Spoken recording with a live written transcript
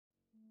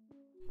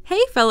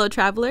Hey fellow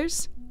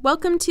travelers!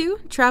 Welcome to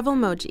Travel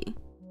Moji.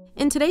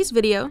 In today's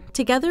video,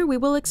 together we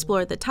will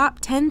explore the top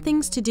 10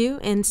 things to do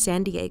in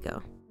San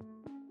Diego.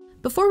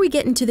 Before we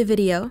get into the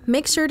video,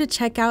 make sure to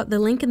check out the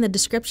link in the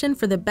description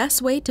for the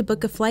best way to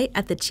book a flight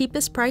at the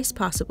cheapest price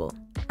possible.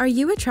 Are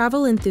you a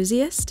travel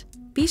enthusiast?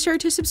 Be sure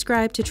to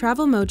subscribe to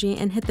Travel Moji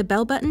and hit the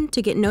bell button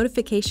to get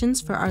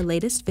notifications for our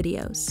latest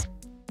videos.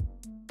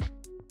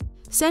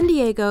 San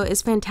Diego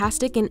is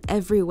fantastic in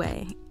every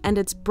way, and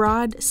its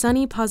broad,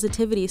 sunny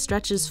positivity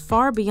stretches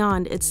far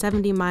beyond its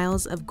 70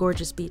 miles of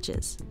gorgeous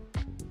beaches.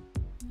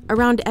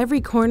 Around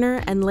every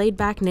corner and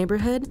laid-back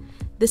neighborhood,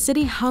 the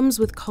city hums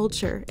with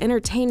culture,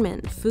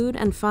 entertainment, food,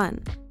 and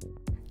fun.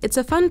 It's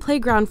a fun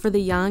playground for the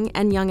young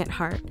and young at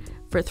heart,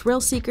 for thrill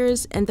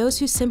seekers and those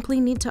who simply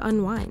need to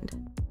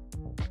unwind.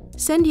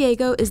 San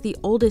Diego is the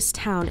oldest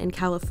town in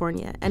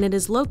California, and it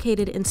is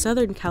located in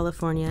Southern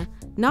California,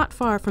 not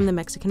far from the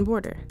Mexican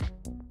border.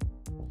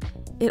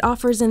 It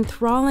offers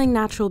enthralling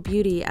natural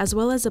beauty as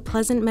well as a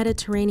pleasant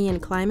Mediterranean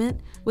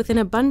climate with an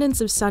abundance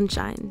of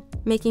sunshine,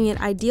 making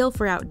it ideal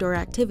for outdoor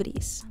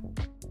activities.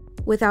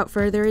 Without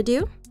further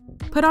ado,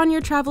 put on your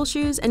travel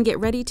shoes and get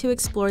ready to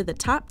explore the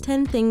top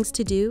 10 things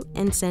to do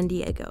in San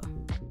Diego.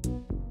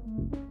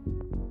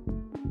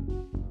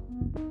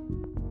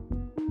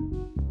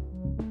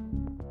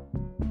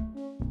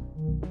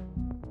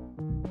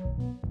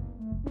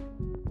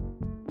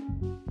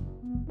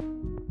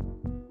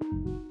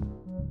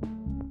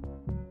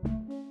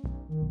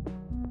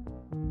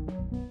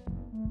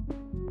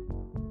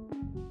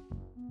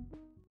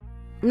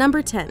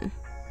 Number 10.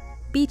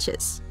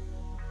 Beaches.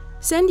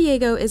 San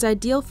Diego is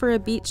ideal for a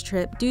beach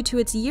trip due to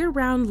its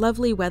year-round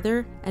lovely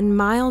weather and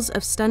miles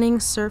of stunning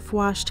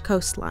surf-washed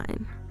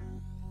coastline.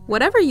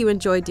 Whatever you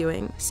enjoy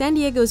doing, San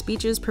Diego's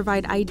beaches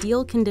provide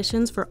ideal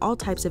conditions for all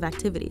types of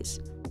activities.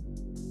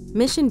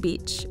 Mission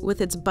Beach, with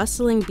its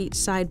bustling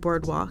beachside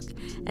boardwalk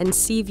and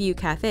sea view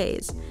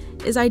cafes,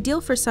 is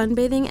ideal for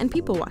sunbathing and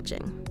people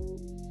watching.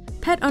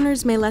 Pet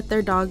owners may let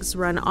their dogs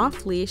run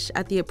off-leash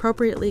at the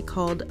appropriately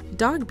called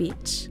Dog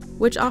Beach,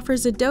 which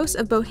offers a dose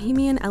of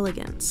bohemian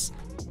elegance.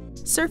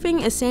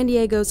 Surfing is San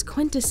Diego's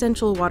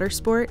quintessential water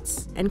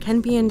sports and can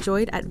be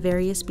enjoyed at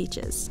various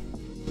beaches.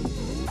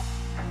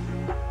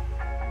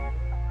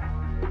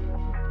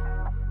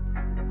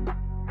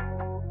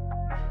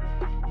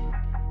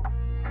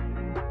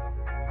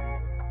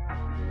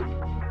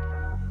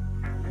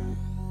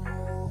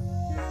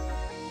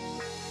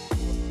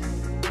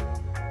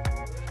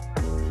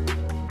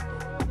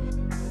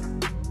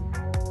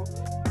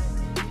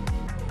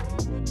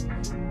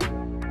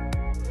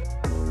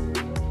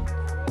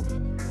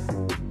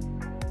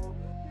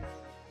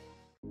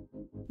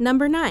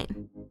 Number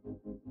 9.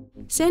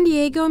 San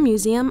Diego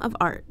Museum of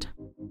Art.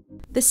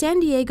 The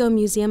San Diego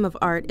Museum of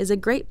Art is a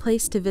great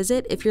place to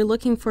visit if you're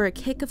looking for a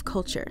kick of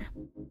culture.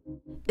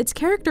 Its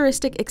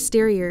characteristic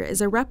exterior is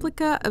a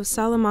replica of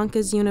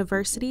Salamanca's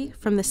University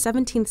from the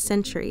 17th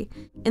century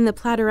in the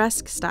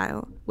Plateresque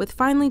style, with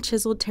finely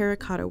chiseled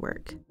terracotta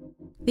work.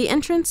 The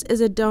entrance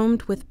is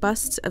domed with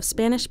busts of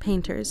Spanish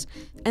painters,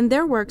 and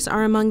their works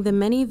are among the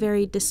many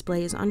varied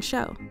displays on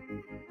show.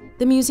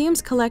 The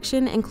museum's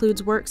collection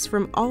includes works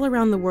from all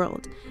around the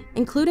world,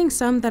 including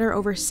some that are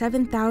over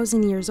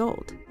 7,000 years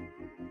old.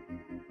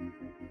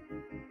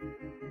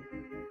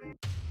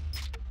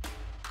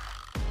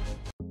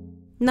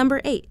 Number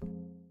 8.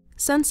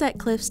 Sunset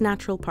Cliffs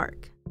Natural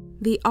Park.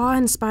 The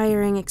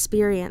awe-inspiring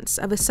experience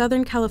of a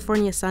Southern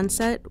California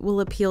sunset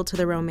will appeal to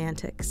the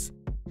romantics.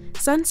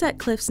 Sunset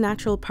Cliffs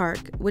Natural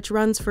Park, which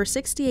runs for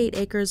 68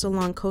 acres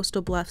along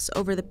coastal bluffs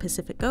over the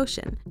Pacific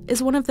Ocean,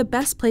 is one of the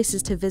best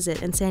places to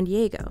visit in San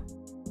Diego.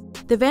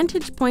 The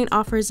vantage point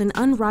offers an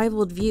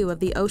unrivaled view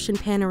of the ocean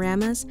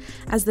panoramas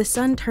as the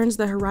sun turns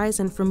the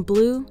horizon from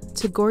blue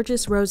to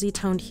gorgeous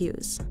rosy-toned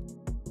hues.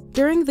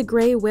 During the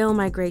gray whale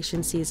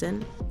migration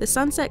season, the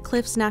Sunset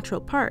Cliffs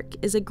Natural Park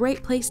is a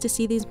great place to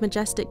see these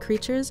majestic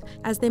creatures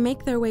as they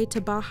make their way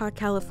to Baja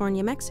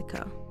California,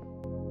 Mexico.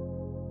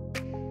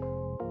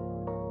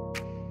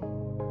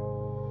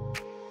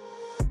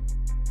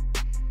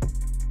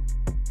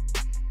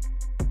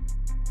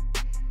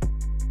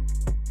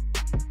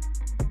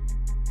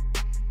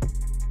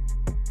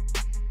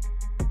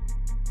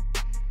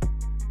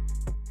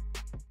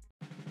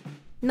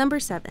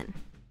 Number 7.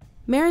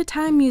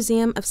 Maritime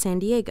Museum of San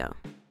Diego.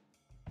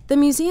 The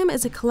museum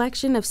is a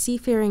collection of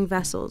seafaring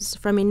vessels,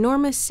 from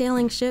enormous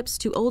sailing ships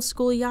to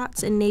old-school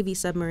yachts and Navy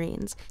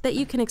submarines, that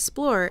you can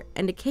explore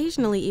and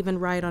occasionally even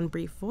ride on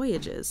brief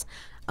voyages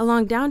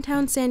along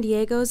downtown San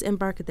Diego's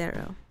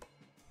Embarcadero.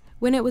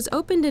 When it was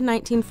opened in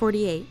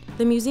 1948,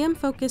 the museum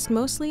focused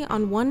mostly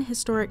on one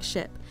historic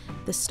ship,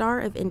 the Star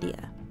of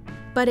India.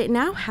 But it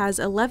now has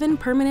 11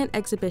 permanent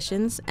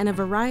exhibitions and a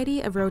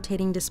variety of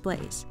rotating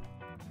displays.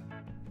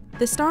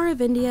 The Star of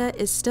India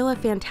is still a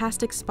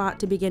fantastic spot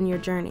to begin your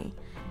journey.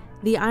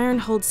 The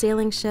iron-hulled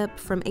sailing ship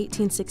from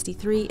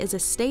 1863 is a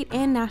state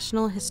and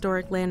national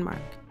historic landmark,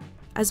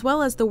 as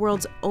well as the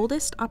world's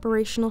oldest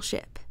operational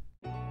ship.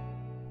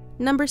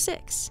 Number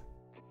 6.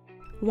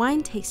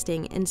 Wine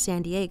tasting in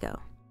San Diego.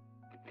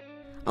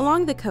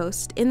 Along the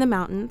coast, in the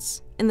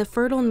mountains, in the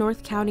fertile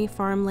North County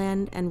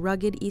farmland and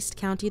rugged East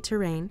County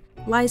terrain,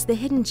 lies the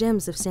hidden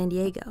gems of San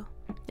Diego.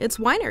 It's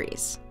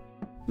wineries.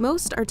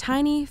 Most are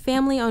tiny,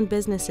 family-owned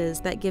businesses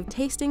that give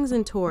tastings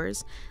and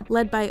tours,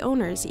 led by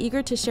owners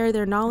eager to share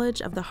their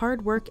knowledge of the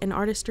hard work and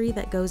artistry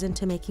that goes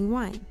into making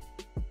wine.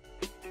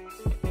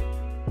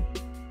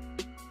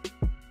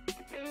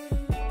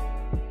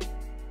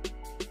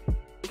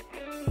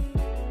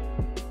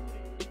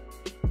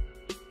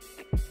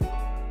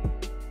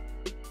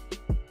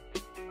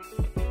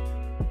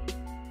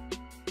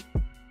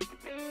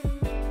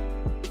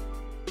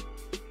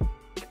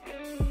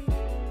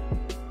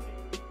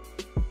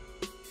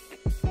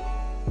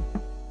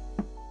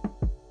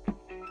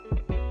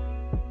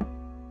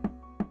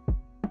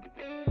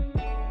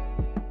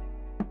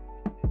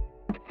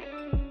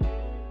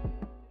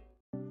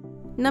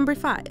 Number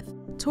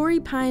 5. Torrey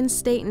Pines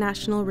State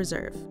National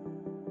Reserve.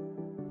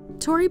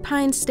 Torrey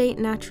Pines State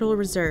Natural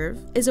Reserve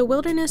is a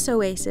wilderness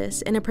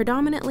oasis in a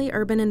predominantly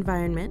urban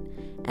environment,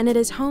 and it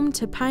is home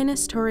to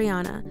Pinus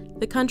torreyana,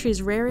 the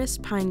country's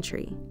rarest pine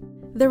tree.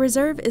 The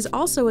reserve is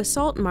also a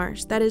salt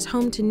marsh that is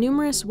home to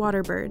numerous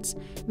water birds,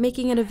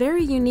 making it a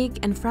very unique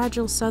and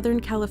fragile Southern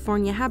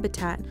California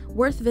habitat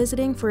worth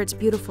visiting for its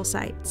beautiful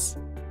sights.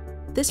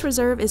 This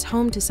reserve is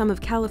home to some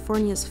of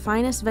California's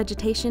finest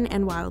vegetation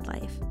and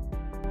wildlife.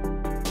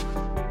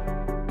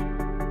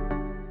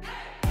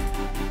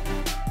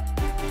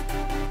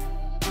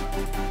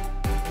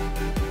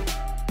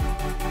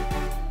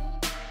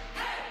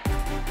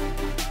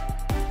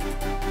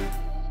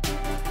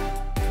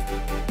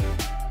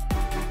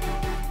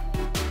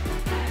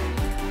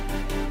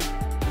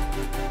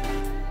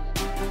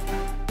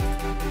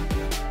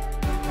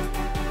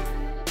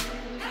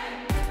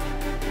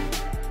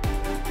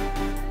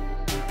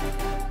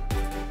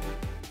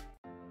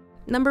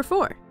 Number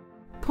 4.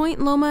 Point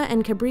Loma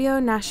and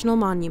Cabrillo National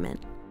Monument.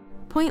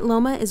 Point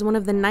Loma is one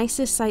of the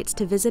nicest sites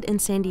to visit in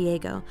San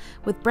Diego,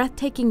 with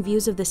breathtaking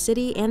views of the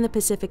city and the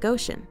Pacific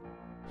Ocean.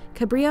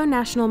 Cabrillo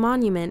National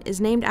Monument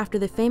is named after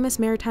the famous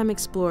maritime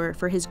explorer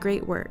for his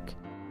great work,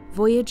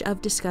 Voyage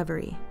of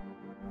Discovery.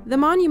 The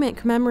monument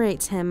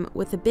commemorates him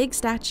with a big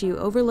statue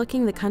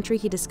overlooking the country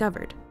he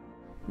discovered.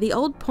 The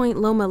old Point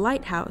Loma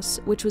Lighthouse,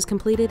 which was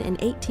completed in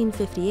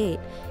 1858,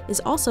 is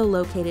also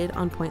located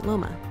on Point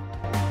Loma.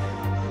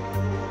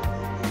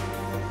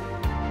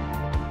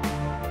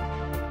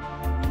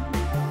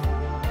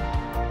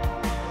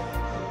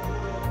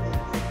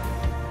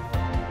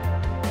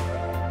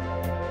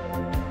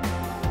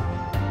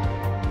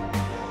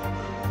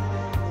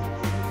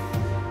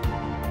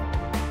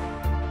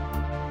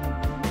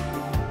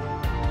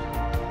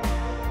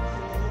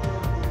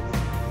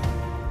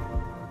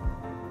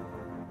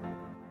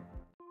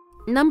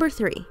 Number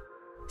 3.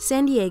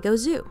 San Diego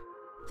Zoo.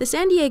 The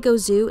San Diego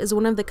Zoo is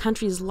one of the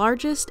country's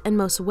largest and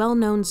most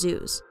well-known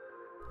zoos.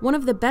 One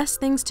of the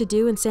best things to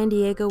do in San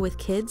Diego with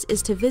kids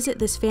is to visit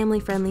this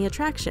family-friendly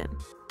attraction.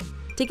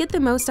 To get the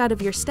most out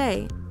of your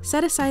stay,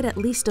 set aside at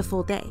least a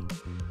full day.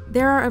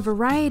 There are a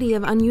variety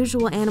of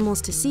unusual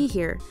animals to see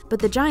here, but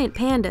the giant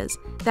pandas,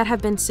 that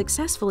have been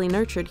successfully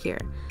nurtured here,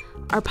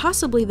 are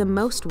possibly the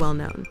most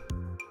well-known.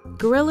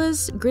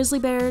 Gorillas, grizzly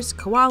bears,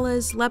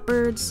 koalas,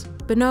 leopards,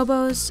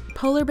 bonobos,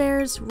 polar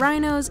bears,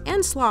 rhinos,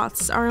 and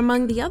sloths are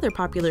among the other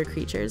popular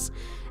creatures,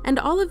 and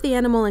all of the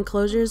animal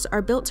enclosures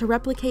are built to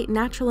replicate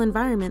natural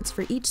environments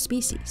for each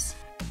species.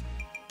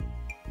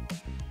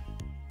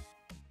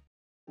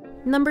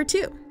 Number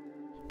 2.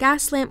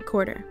 Gaslamp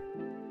Quarter.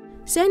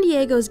 San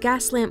Diego's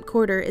Gaslamp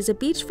Quarter is a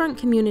beachfront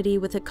community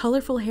with a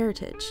colorful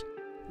heritage.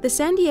 The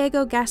San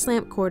Diego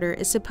Gaslamp Quarter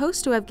is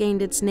supposed to have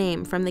gained its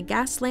name from the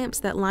gas lamps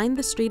that lined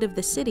the street of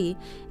the city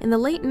in the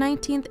late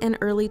 19th and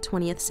early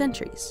 20th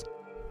centuries.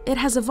 It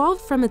has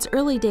evolved from its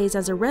early days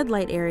as a red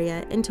light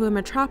area into a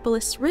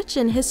metropolis rich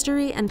in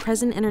history and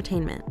present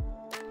entertainment.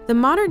 The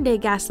modern-day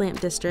Gaslamp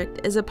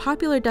District is a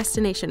popular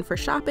destination for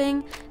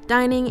shopping,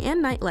 dining,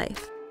 and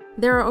nightlife.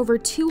 There are over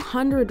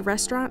 200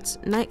 restaurants,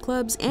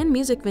 nightclubs, and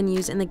music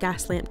venues in the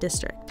Gaslamp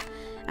District,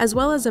 as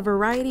well as a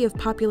variety of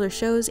popular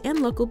shows and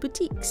local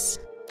boutiques.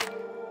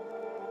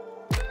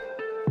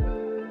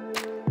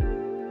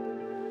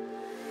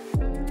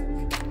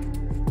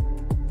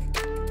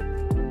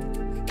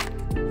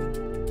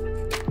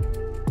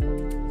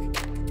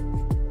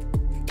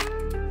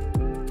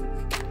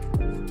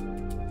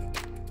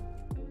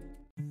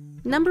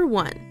 Number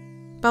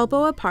 1.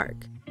 Balboa Park.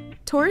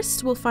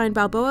 Tourists will find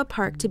Balboa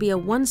Park to be a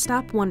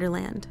one-stop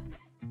wonderland.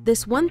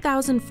 This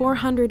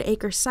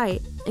 1,400-acre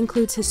site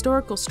includes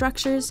historical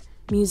structures,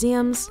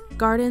 museums,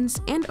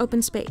 gardens, and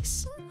open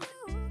space.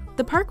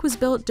 The park was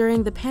built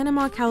during the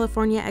Panama,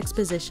 California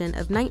Exposition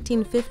of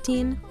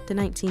 1915 to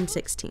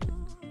 1916,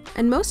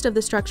 and most of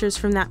the structures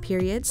from that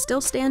period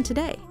still stand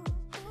today.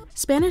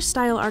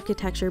 Spanish-style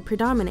architecture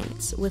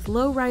predominates, with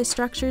low-rise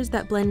structures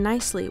that blend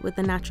nicely with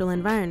the natural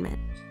environment.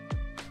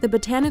 The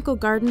Botanical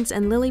Gardens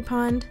and Lily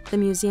Pond, the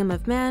Museum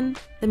of Man,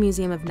 the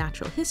Museum of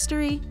Natural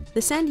History,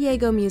 the San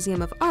Diego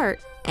Museum of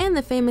Art, and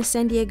the famous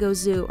San Diego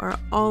Zoo are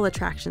all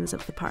attractions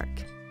of the park.